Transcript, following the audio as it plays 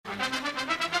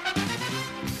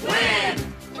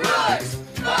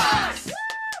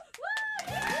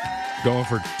Going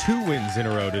for 2 wins in a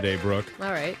row today, Brooke.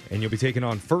 All right. And you'll be taking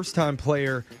on first-time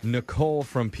player Nicole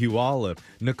from Puyallup.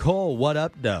 Nicole, what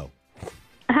up, though?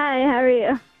 Hi, how are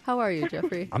you? How are you,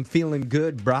 Jeffrey? I'm feeling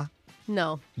good, brah.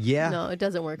 No. Yeah? No, it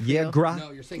doesn't work for Yeah, you. gra?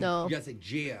 No, you're saying No. you gotta say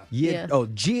Gia. Yeah. Yeah. Oh,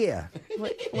 Gia.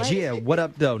 What? Gia, what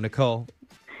up, though, Nicole?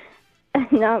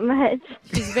 Not much.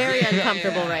 She's very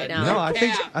uncomfortable right now. No, I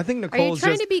think Are you Nicole's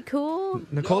trying just to be cool?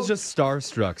 Nicole's just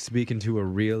starstruck speaking to a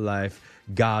real-life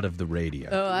god of the radio.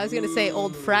 Oh, I was going to say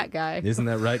old frat guy. Isn't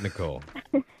that right, Nicole?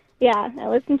 Yeah, I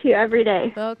listen to you every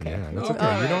day. Okay. Yeah, that's Okay.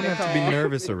 okay. You don't have to be Nicole.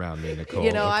 nervous around me, Nicole.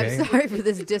 You know, okay? I'm sorry for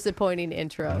this disappointing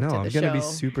intro No, to I'm the gonna show. be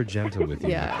super gentle with you,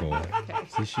 Yeah. Nicole. Okay.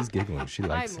 See, she's giggling. She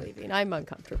likes I'm it. leaving. I'm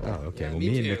uncomfortable. Oh, okay. Yeah, well, me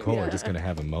me and too. Nicole are Yeah. just gonna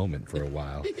have a moment for a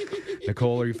while.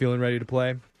 Nicole, are you feeling ready to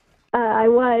play? I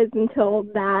was until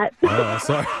that. Oh,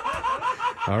 sorry.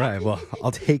 All right. Well,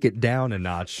 I'll take it down a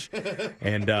notch,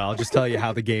 and I'll just tell you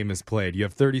how the game is played. You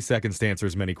have 30 seconds to answer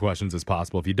as many questions as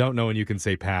possible. If you don't know and you can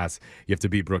say pass, you have to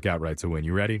beat Brooke outright to win.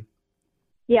 You ready?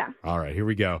 Yeah. All right, here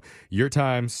we go. Your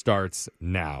time starts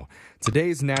now.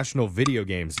 Today's National Video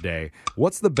Games Day.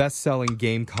 What's the best-selling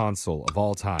game console of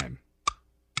all time?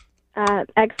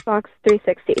 Xbox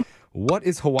 360. What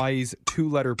is Hawaii's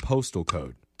 2-letter postal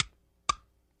code?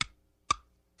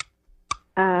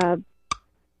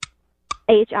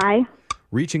 HI.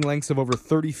 Reaching lengths of over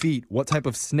 30 feet, what type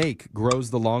of snake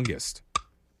grows the longest?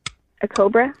 A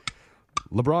Cobra.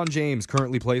 LeBron James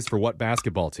currently plays for what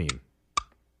basketball team?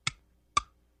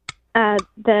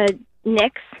 The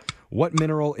Knicks. What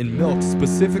mineral in milk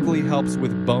specifically helps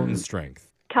with bone strength?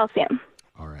 Calcium.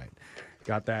 All right.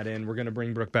 Got that in. We're going to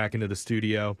bring Brooke back into the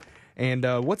studio. And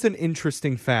what's an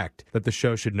interesting fact that the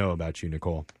show should know about you,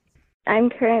 Nicole? I'm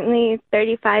currently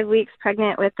 35 weeks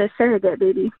pregnant with a surrogate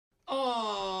baby.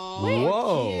 Oh,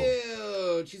 Whoa.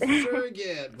 cute. She's a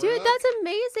surrogate, Dude, Brooke. that's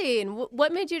amazing.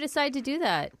 What made you decide to do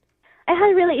that? I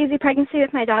had a really easy pregnancy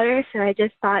with my daughter, so I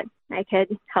just thought I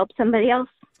could help somebody else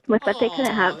with what they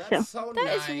couldn't have. So That's so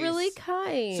That is nice. really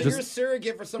kind. So you're a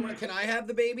surrogate for someone. Can I have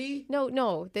the baby?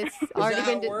 No, that's Is already that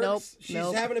how been. it works? Nope. She's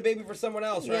nope. having a baby for someone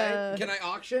else, right? Yeah. Can I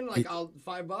auction? Like, I'll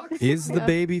 $5? Is the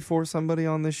baby for somebody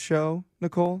on this show,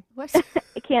 Nicole? What?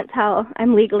 I can't tell.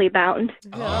 I'm legally bound.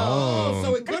 Oh,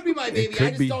 so it could be my baby.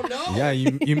 I just don't know. Yeah,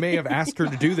 you may have asked her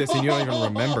to do this and you don't even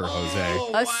remember, Oh, Jose.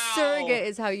 A wow. surrogate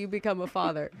is how you become a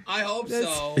father. I hope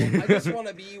so. I just want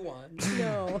to be one.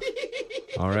 No.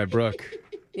 All right, Brooke,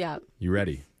 Yeah, you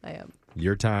ready? I am.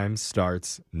 Your time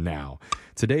starts now.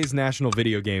 Today's National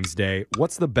Video Games Day.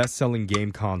 What's the best-selling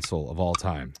game console of all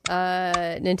time?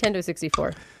 Nintendo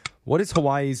 64. What is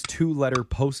Hawaii's 2-letter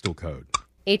postal code?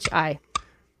 HI.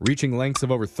 Reaching lengths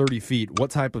of over 30 feet, what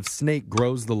type of snake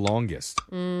grows the longest?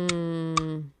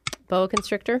 Boa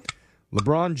constrictor.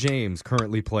 LeBron James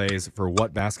currently plays for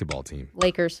what basketball team?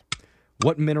 Lakers.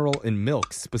 What mineral in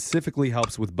milk specifically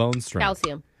helps with bone strength?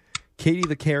 Calcium. Katie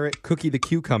the carrot, Cookie the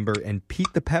cucumber, and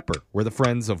Pete the pepper were the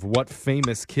friends of what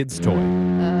famous kids toy?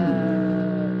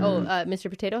 Mr.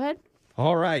 Potato Head.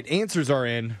 All right, answers are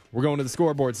in. We're going to the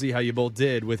scoreboard, see how you both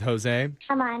did with Jose.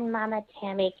 Come on, Mama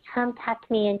Tammy, come tuck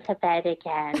me into bed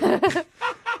again.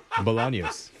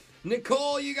 Bolaños.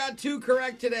 Nicole, you got 2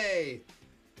 correct today.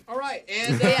 All right,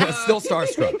 and Still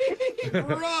starstruck.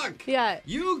 Brooke, Yeah.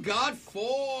 you got 4.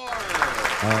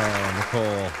 Oh,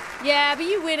 Nicole. Yeah, but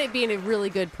you win at being a really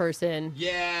good person.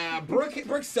 Yeah,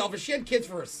 Brooke's selfish. She had kids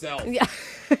for herself. Yeah.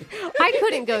 I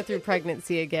couldn't go through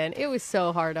pregnancy again. It was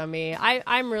so hard on me.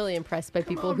 I'm really impressed by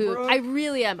people on, who... Brooke. I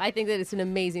really am. I think that it's an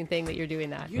amazing thing that you're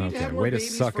doing that. You need to Okay, have more way to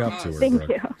babies suck for up us. to her, Thank Brooke.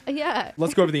 you. Yeah.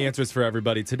 Let's go over the answers for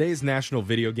everybody. Today's National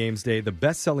Video Games Day. The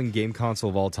best-selling game console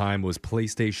of all time was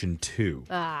PlayStation 2.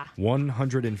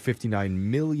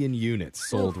 159 million units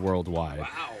sold worldwide.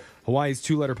 Wow. Hawaii's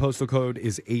 2-letter postal code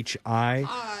is HI.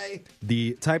 Hi.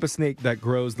 The type of snake that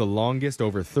grows the longest,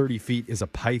 over 30 feet, is a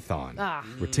python.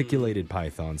 Reticulated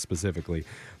python, specifically.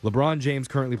 LeBron James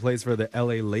currently plays for the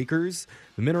LA Lakers.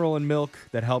 The mineral in milk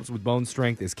that helps with bone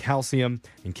strength is calcium.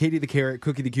 And Katie the carrot,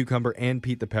 Cookie the cucumber, and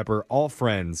Pete the pepper, all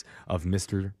friends of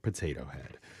Mr. Potato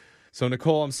Head. So,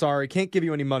 Nicole, I'm sorry, can't give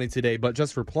you any money today, but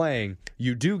just for playing,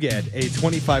 you do get a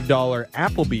 $25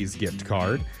 Applebee's gift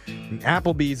card. And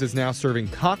Applebee's is now serving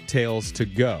cocktails to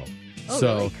go. Oh,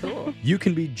 so really cool. you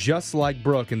can be just like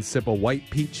Brooke and sip a white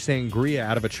peach sangria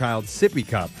out of a child's sippy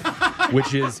cup,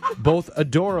 which is both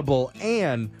adorable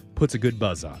and puts a good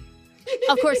buzz on.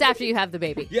 Of course, after you have the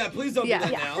baby. Yeah, please don't Yeah.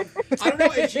 do that now. I don't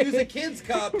know if she used a kid's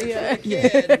cup for Yeah. a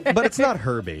kid. But it's not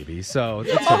her baby, so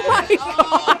it's okay.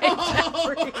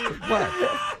 Oh, What?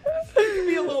 you can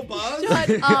be a little buzz. Shut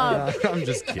up. I'm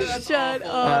just kidding. Shut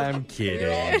up. I'm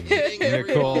You're all kidding. kidding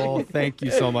every Nicole, week. thank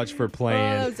you so much for Oh, playing.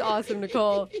 that was awesome,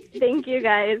 Nicole. Thank you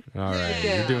guys. All right,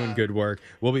 Yeah. you're doing good work.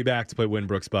 We'll be back to play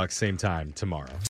Winbrooks Bucks same time tomorrow.